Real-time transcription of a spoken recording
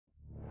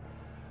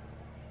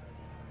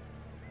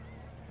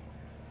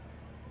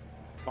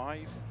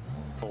5,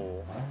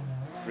 4,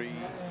 3,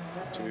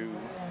 2,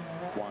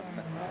 1,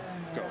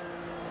 go.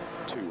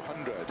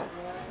 200.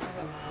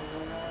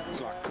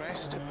 Flat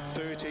crest,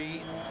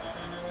 30,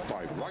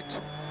 5 right.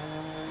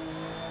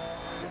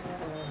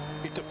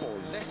 Into 4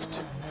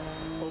 left,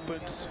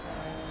 opens,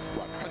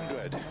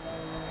 100.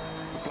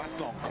 Flat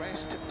long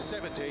crest,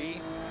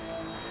 70.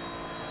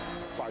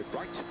 5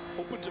 right,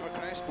 opens of a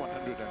crest,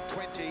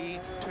 120.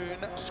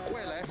 Turn,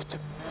 square left,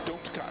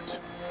 don't cut.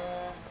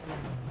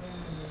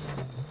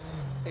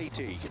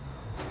 80.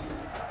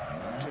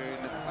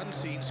 Turn,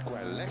 unseen,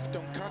 square left,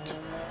 don't cut.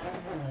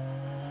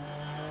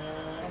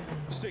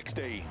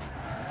 60.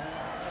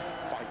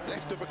 5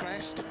 left of a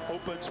crest,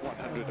 opens,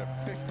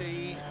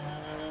 150.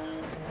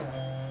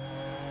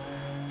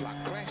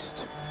 Flat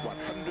crest,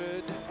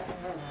 100.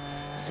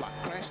 Flat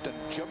crest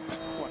and jump,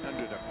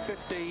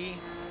 150.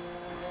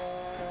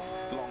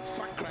 Long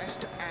flat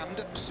crest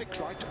and 6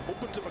 right,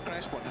 opens of a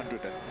crest,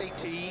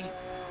 180.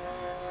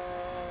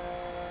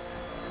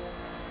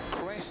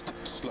 Crest,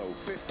 slow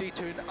 50,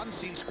 turn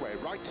unseen, square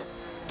right,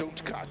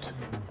 don't cut.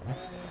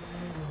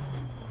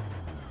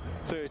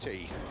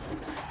 30.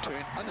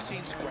 Turn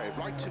unseen, square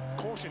right,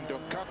 caution,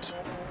 don't cut.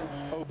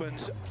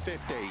 Opens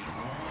 50.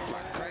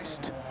 Flat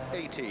crest,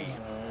 80.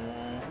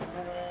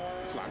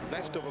 Flat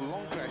left of a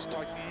long crest,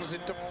 tightens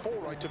into 4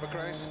 right of a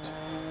crest.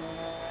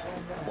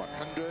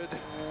 100.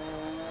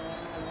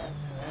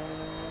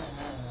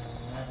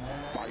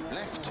 5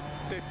 left,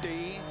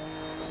 50.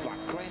 Flat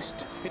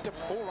crest, into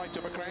 4 right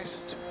of a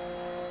crest.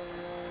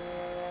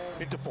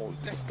 Into 4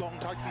 left long,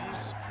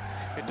 tightens.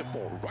 Into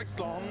 4 right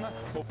long,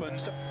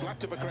 opens,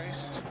 flat of a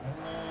crest.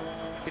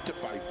 Into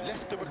 5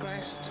 left of a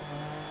crest.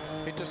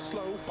 Into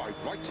slow, 5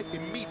 right,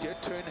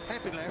 immediate, turn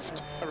happy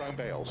left, around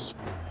bales.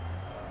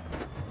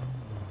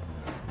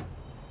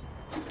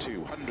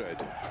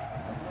 200.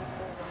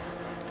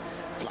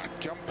 Flat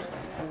jump,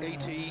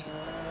 80.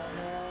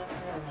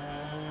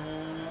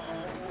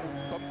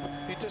 Bump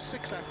into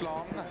 6 left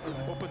long,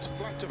 opens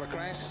flat of a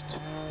crest,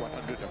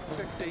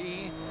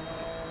 150.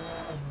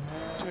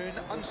 Turn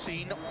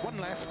unseen, 1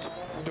 left,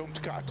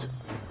 don't cut.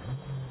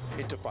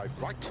 Into 5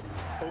 right,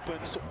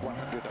 opens,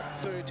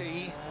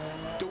 130.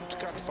 Don't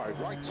cut, 5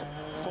 right,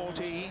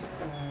 40.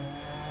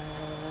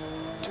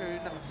 Turn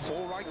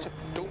 4 right,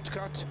 don't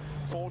cut,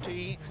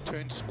 40.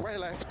 Turn square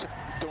left,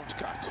 don't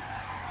cut.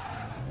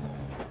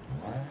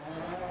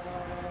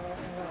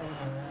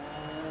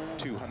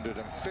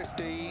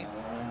 250.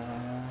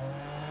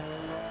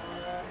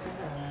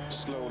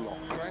 Slow long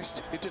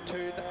crest, into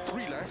turn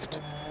 3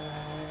 left.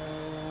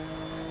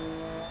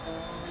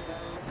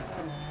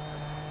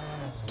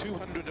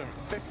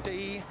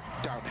 250,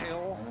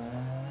 downhill.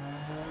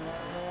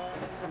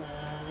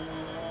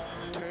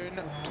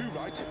 Turn 2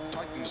 right,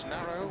 tightens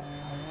narrow.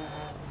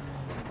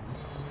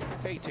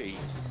 80.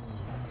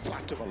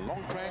 Flat of a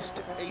long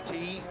crest,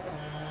 80.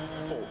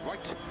 4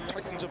 right,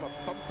 tightens of a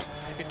bump.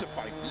 Into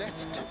 5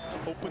 left,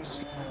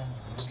 opens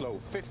slow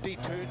 50,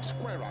 turn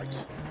square right.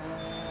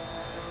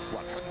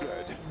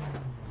 100.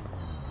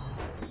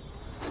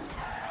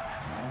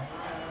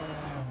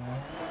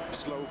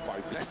 Slow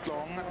 5 left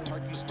long,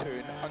 tightens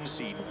turn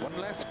unseen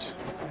 1 left.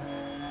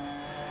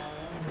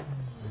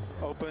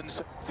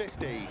 Opens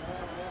 50.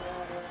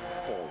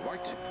 4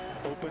 right,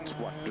 opens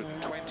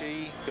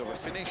 120, over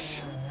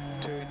finish.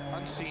 Turn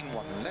unseen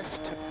 1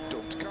 left,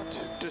 don't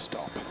cut, to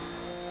stop.